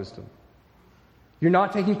and God's wisdom. You're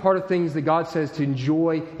not taking part of things that God says to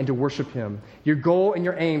enjoy and to worship Him. Your goal and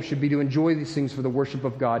your aim should be to enjoy these things for the worship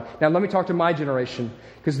of God. Now, let me talk to my generation,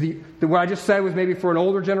 because what I just said was maybe for an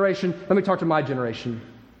older generation. Let me talk to my generation.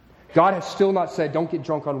 God has still not said, don't get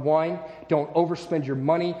drunk on wine, don't overspend your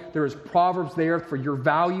money. There is Proverbs there for your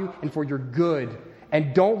value and for your good.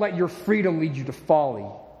 And don't let your freedom lead you to folly,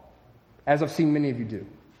 as I've seen many of you do.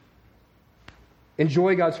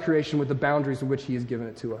 Enjoy God's creation with the boundaries in which He has given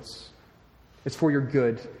it to us. It's for your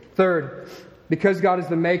good. Third, because God is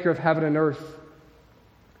the maker of heaven and earth,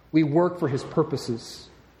 we work for His purposes.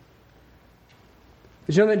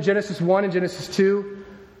 Did you know that in Genesis 1 and Genesis 2,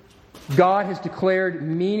 God has declared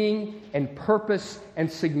meaning and purpose and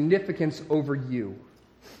significance over you.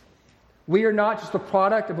 We are not just a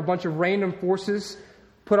product of a bunch of random forces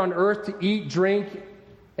put on earth to eat, drink,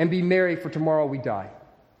 and be merry, for tomorrow we die.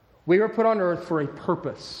 We are put on earth for a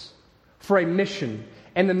purpose, for a mission.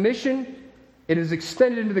 And the mission, it is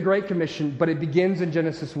extended into the Great Commission, but it begins in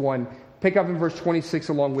Genesis 1. Pick up in verse 26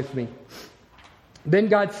 along with me. Then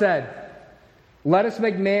God said, let us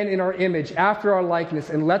make man in our image, after our likeness,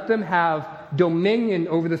 and let them have dominion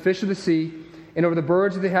over the fish of the sea, and over the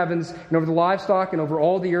birds of the heavens, and over the livestock, and over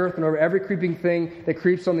all the earth, and over every creeping thing that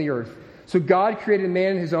creeps on the earth. So God created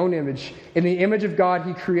man in His own image. In the image of God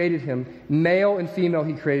He created him. Male and female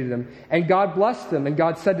He created them. And God blessed them, and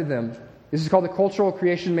God said to them, this is called the cultural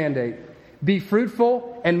creation mandate, be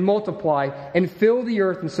fruitful and multiply, and fill the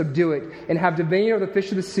earth and subdue it, and have dominion over the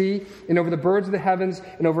fish of the sea, and over the birds of the heavens,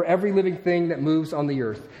 and over every living thing that moves on the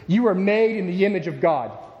earth. You are made in the image of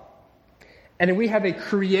God. And we have a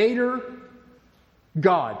creator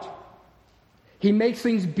God. He makes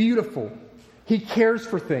things beautiful. He cares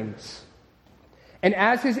for things. And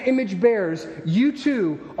as His image bears, you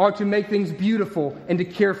too are to make things beautiful and to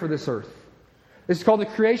care for this earth. This is called the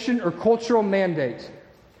creation or cultural mandate.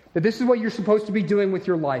 That this is what you're supposed to be doing with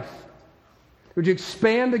your life. Would you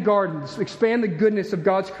expand the gardens, expand the goodness of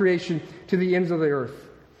God's creation to the ends of the earth.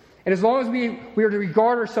 And as long as we are to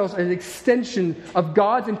regard ourselves as an extension of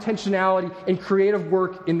God's intentionality and creative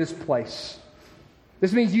work in this place.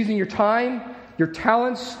 This means using your time, your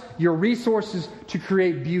talents, your resources to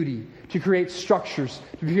create beauty, to create structures,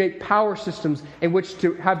 to create power systems in which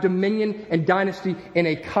to have dominion and dynasty in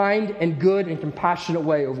a kind and good and compassionate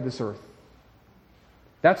way over this earth.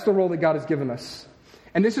 That's the role that God has given us.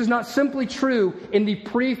 And this is not simply true in the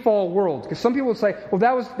pre-fall world. Because some people would say, well,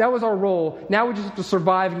 that was our role. Now we just have to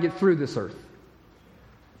survive and get through this earth.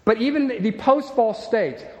 But even the post-fall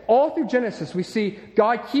state, all through Genesis, we see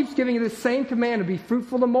God keeps giving you the same command to be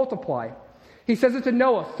fruitful and multiply. He says it to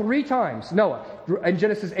Noah 3 times. Noah, in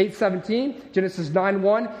Genesis 8:17, Genesis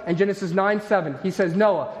 9:1, and Genesis 9:7. He says,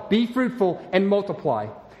 Noah, be fruitful and multiply.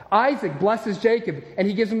 Isaac blesses Jacob, and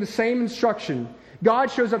he gives him the same instruction.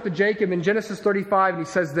 God shows up to Jacob in Genesis 35, and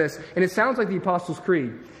He says this, and it sounds like the Apostles'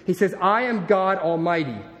 Creed. He says, I am God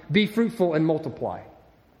Almighty. Be fruitful and multiply.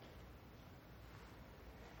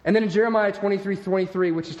 And then in Jeremiah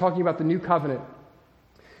 23:23, which is talking about the new covenant,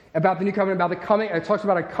 it talks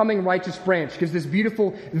about a coming righteous branch. Gives this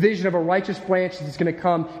beautiful vision of a righteous branch that's going to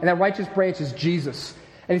come, and that righteous branch is Jesus.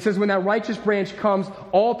 And he says when that righteous branch comes,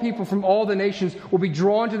 all people from all the nations will be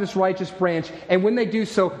drawn to this righteous branch. And when they do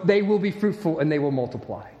so, they will be fruitful and they will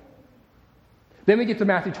multiply. Then we get to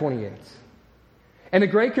Matthew 28. And the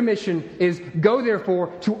Great Commission is, go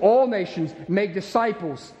therefore to all nations, make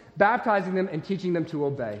disciples, baptizing them and teaching them to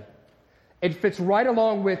obey. It fits right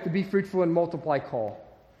along with the be fruitful and multiply call.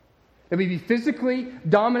 That we be physically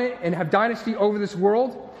dominant and have dynasty over this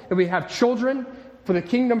world. That we have children for the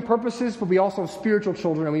kingdom purposes, but we also have spiritual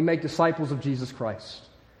children and we make disciples of Jesus Christ.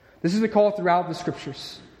 This is the call throughout the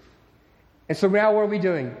Scriptures. And so now what are we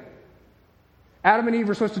doing? Adam and Eve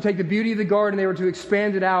were supposed to take the beauty of the garden, they were to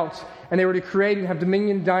expand it out, and they were to create and have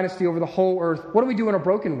dominion and dynasty over the whole earth. What do we do in a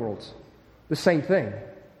broken world? The same thing.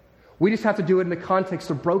 We just have to do it in the context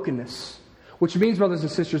of brokenness. Which means, brothers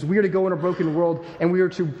and sisters, we are to go in a broken world and we are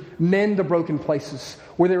to mend the broken places.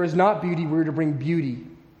 Where there is not beauty, we are to bring beauty.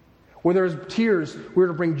 Where there is tears, we are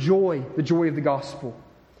to bring joy, the joy of the gospel.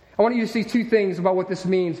 I want you to see two things about what this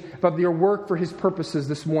means, about your work for His purposes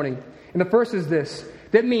this morning. And the first is this.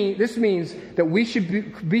 This means that we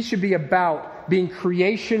should be about being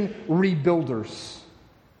creation rebuilders.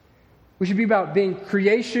 We should be about being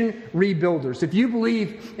creation rebuilders. If you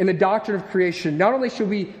believe in the doctrine of creation, not only should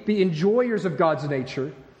we be enjoyers of God's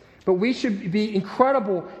nature, but we should be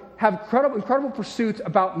incredible pursuits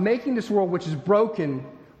about making this world which is broken,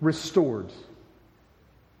 restored.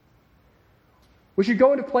 We should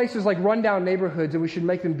go into places like rundown neighborhoods and we should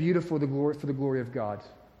make them beautiful for the glory of God.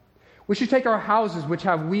 We should take our houses which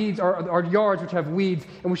have weeds, our yards which have weeds,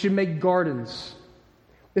 and we should make gardens.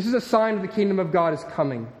 This is a sign of the kingdom of God is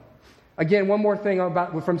coming. Again, one more thing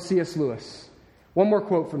from C.S. Lewis. One more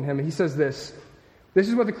quote from him. He says this. This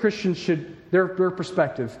is what the Christians should, their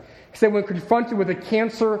perspective. He said, when confronted with a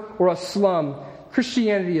cancer or a slum,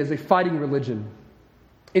 Christianity is a fighting religion.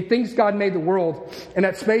 It thinks God made the world, and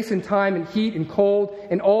that space and time and heat and cold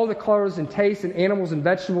and all the colors and tastes and animals and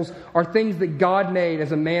vegetables are things that God made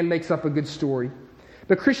as a man makes up a good story.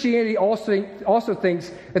 But Christianity also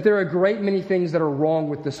thinks that there are a great many things that are wrong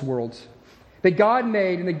with this world. That God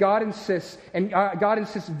made and that God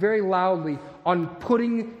insists very loudly on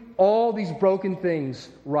putting all these broken things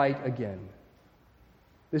right again.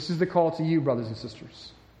 This is the call to you, brothers and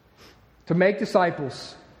sisters. To make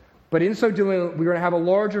disciples. But in so doing, we're going to have a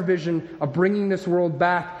larger vision of bringing this world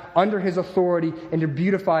back under His authority and to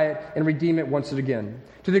beautify it and redeem it once again.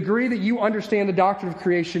 To the degree that you understand the doctrine of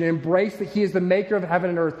creation and embrace that He is the maker of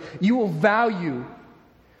heaven and earth, you will value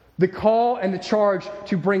the call and the charge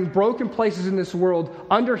to bring broken places in this world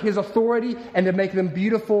under His authority and to make them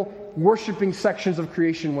beautiful, worshiping sections of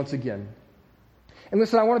creation once again. And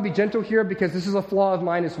listen, I want to be gentle here because this is a flaw of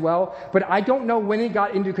mine as well, but I don't know when it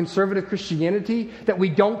got into conservative Christianity that we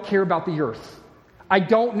don't care about the earth. I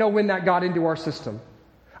don't know when that got into our system.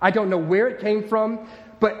 I don't know where it came from,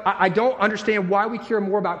 but I don't understand why we care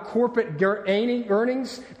more about corporate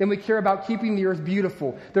earnings than we care about keeping the earth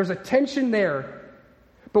beautiful. There's a tension there,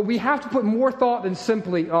 but we have to put more thought than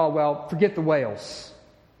simply, forget the whales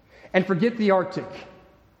and forget the Arctic.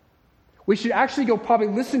 We should actually go probably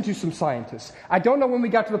listen to some scientists. I don't know when we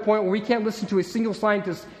got to the point where we can't listen to a single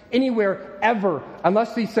scientist anywhere ever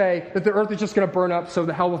unless they say that the earth is just going to burn up, so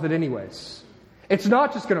the hell with it anyways. It's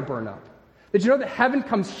not just going to burn up. Did you know that heaven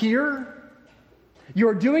comes here?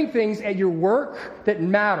 You're doing things at your work that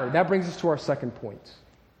matter. That brings us to our second point.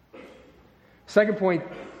 Second point,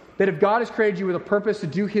 that if God has created you with a purpose to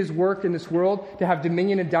do His work in this world, to have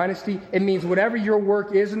dominion and dynasty, it means whatever your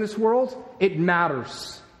work is in this world, it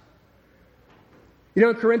matters. You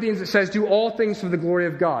know, in Corinthians it says, do all things for the glory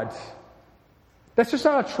of God. That's just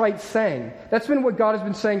not a trite saying. That's been what God has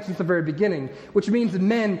been saying since the very beginning. Which means that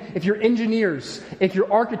men, if you're engineers, if you're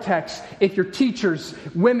architects, if you're teachers,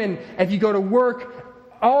 women, if you go to work,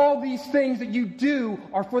 all these things that you do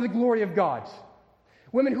are for the glory of God.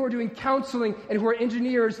 Women who are doing counseling and who are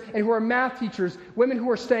engineers and who are math teachers, women who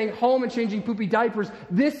are staying home and changing poopy diapers,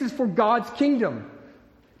 this is for God's kingdom.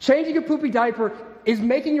 Changing a poopy diaper is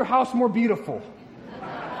making your house more beautiful.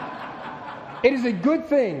 It is a good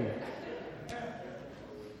thing.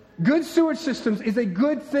 Good sewage systems is a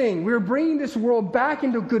good thing. We are bringing this world back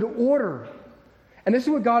into good order. And this is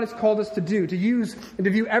what God has called us to do, to use and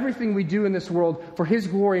to view everything we do in this world for His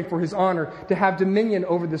glory and for His honor, to have dominion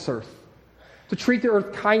over this earth, to treat the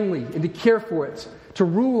earth kindly and to care for it, to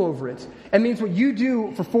rule over it. It means what you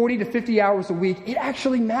do for 40 to 50 hours a week, it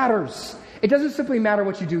actually matters. It doesn't simply matter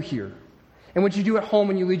what you do here and what you do at home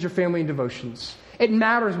when you lead your family in devotions. It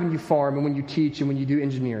matters when you farm and when you teach and when you do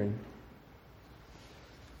engineering.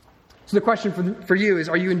 So the question for you is,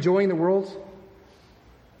 are you enjoying the world?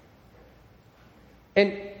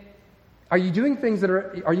 And Are you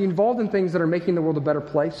involved in things that are making the world a better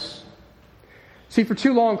place? See, for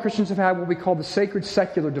too long, Christians have had what we call the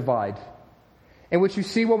sacred-secular divide, in which you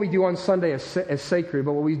see what we do on Sunday as sacred,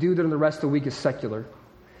 but what we do during the rest of the week is secular.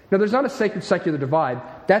 Now, there's not a sacred-secular divide.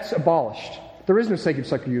 That's abolished. There is no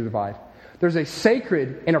sacred-secular divide. There's a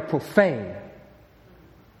sacred and a profane.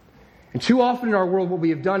 And too often in our world, what we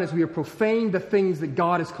have done is we have profaned the things that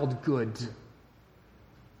God has called good.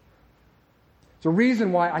 It's a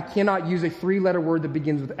reason why I cannot use a 3-letter word that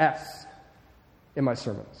begins with S in my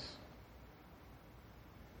sermons.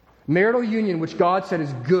 Marital union, which God said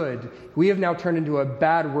is good, we have now turned into a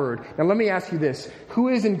bad word. Now let me ask you this. Who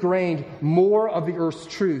has ingrained more of the earth's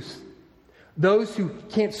truth? Those who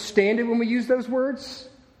can't stand it when we use those words?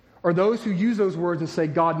 Or those who use those words and say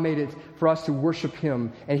God made it for us to worship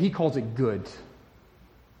Him and He calls it good?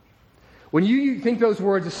 When you think those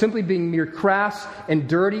words as simply being mere crass and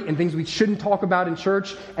dirty and things we shouldn't talk about in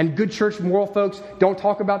church, and good church moral folks don't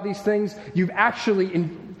talk about these things, you've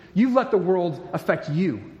let the world affect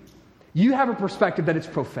you. You have a perspective that it's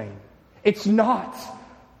profane. It's not.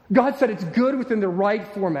 God said it's good within the right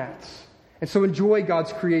formats. And so enjoy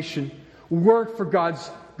God's creation. Work for God's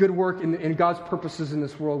good work and God's purposes in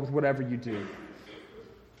this world with whatever you do.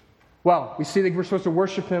 Well, we see that we're supposed to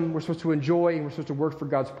worship Him, we're supposed to enjoy, and we're supposed to work for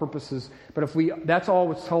God's purposes. But that's all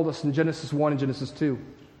what's told us in Genesis 1 and Genesis 2.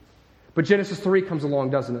 But Genesis 3 comes along,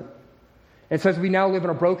 doesn't it? It says we now live in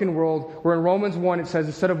a broken world, where in Romans 1 it says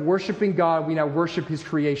instead of worshiping God, we now worship His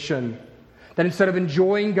creation. That instead of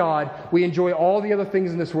enjoying God, we enjoy all the other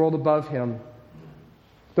things in this world above Him.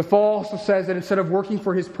 The fall also says that instead of working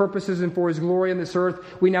for His purposes and for His glory on this earth,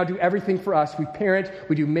 we now do everything for us. We parent,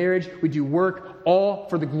 we do marriage, we do work, all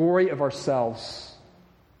for the glory of ourselves.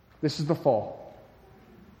 This is the fall.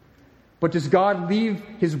 But does God leave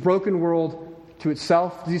His broken world to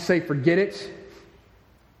itself? Does He say, forget it?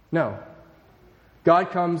 No.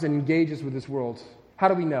 God comes and engages with this world. How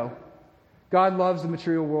do we know? God loves the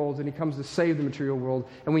material world and He comes to save the material world.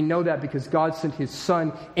 And we know that because God sent His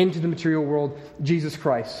Son into the material world, Jesus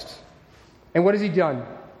Christ. And what has He done?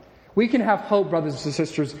 We can have hope, brothers and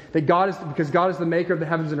sisters, that because God is the maker of the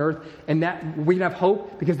heavens and earth, and that we can have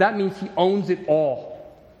hope because that means He owns it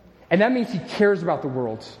all. And that means He cares about the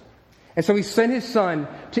world. And so He sent His Son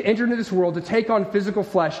to enter into this world, to take on physical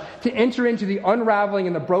flesh, to enter into the unraveling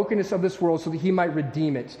and the brokenness of this world so that He might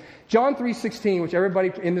redeem it. John 3:16, which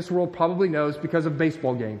everybody in this world probably knows because of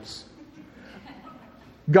baseball games.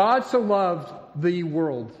 God so loved the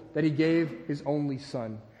world that He gave His only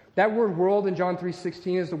Son. That word world in John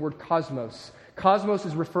 3:16 is the word cosmos. Cosmos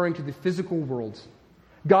is referring to the physical world.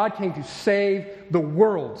 God came to save the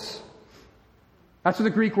worlds. That's what the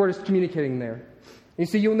Greek word is communicating there. You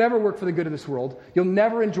see, you'll never work for the good of this world. You'll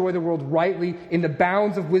never enjoy the world rightly in the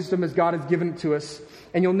bounds of wisdom as God has given it to us.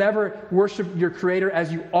 And you'll never worship your Creator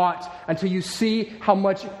as you ought until you see how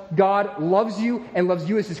much God loves you and loves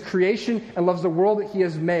you as His creation and loves the world that He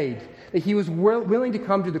has made. That He was willing to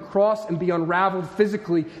come to the cross and be unraveled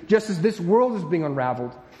physically just as this world is being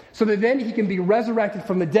unraveled. So that then He can be resurrected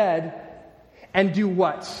from the dead and do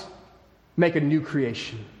what? Make a new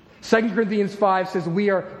creation. 2 Corinthians 5 says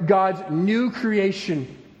we are God's new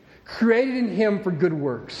creation, created in Him for good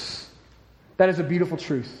works. That is a beautiful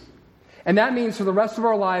truth. And that means for the rest of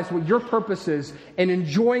our lives, what your purpose is in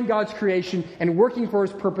enjoying God's creation and working for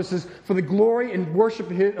His purposes for the glory and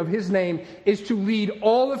worship of His name is to lead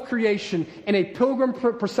all of creation in a pilgrim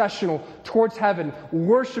processional towards heaven,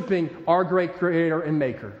 worshiping our great Creator and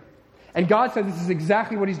Maker. And God said this is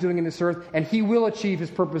exactly what He's doing in this earth, and He will achieve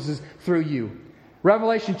His purposes through you.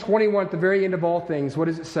 Revelation 21, at the very end of all things, what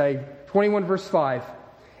does it say? 21 verse 5.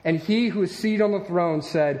 And He who is seated on the throne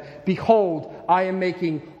said, behold, I am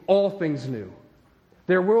making all things new.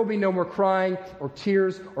 There will be no more crying or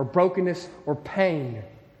tears or brokenness or pain.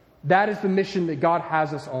 That is the mission that God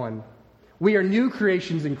has us on. We are new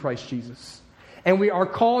creations in Christ Jesus. And our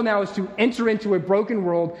call now is to enter into a broken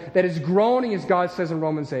world that is groaning, as God says in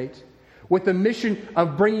Romans 8, with the mission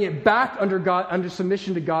of bringing it back under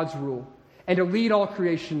submission to God's rule, and to lead all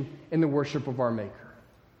creation in the worship of our Maker.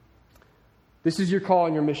 This is your call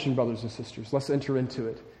and your mission, brothers and sisters. Let's enter into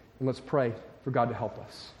it, and let's pray for God to help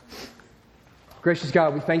us. Gracious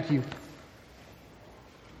God, we thank You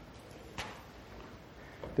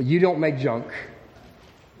that You don't make junk,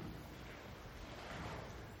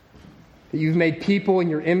 that You've made people in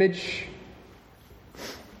Your image,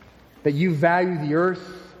 that You value the earth.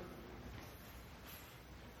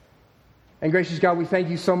 And gracious God, we thank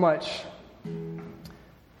You so much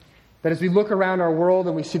that as we look around our world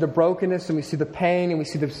and we see the brokenness and we see the pain and we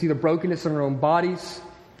see the brokenness in our own bodies,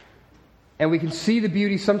 and we can see the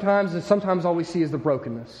beauty sometimes, and sometimes all we see is the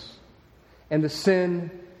brokenness. and the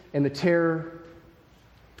sin and the terror.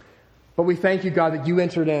 But we thank you, God, that you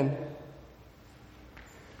entered in,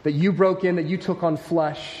 that you broke in, that you took on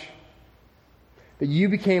flesh, that you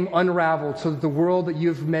became unraveled so that the world that you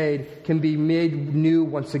have made can be made new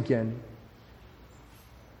once again.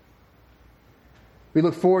 We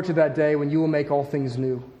look forward to that day when you will make all things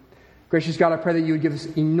new. Gracious God, I pray that you would give us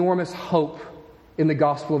enormous hope in the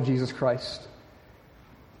gospel of Jesus Christ.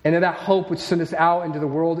 And that hope would send us out into the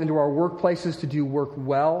world, into our workplaces to do work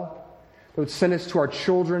well. That would send us to our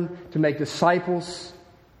children to make disciples.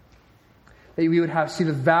 That we would see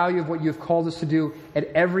the value of what you have called us to do at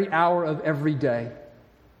every hour of every day.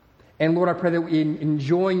 And Lord, I pray that in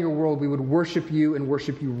enjoying your world, we would worship you and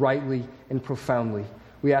worship you rightly and profoundly.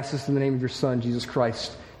 We ask this in the name of your Son, Jesus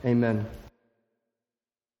Christ. Amen.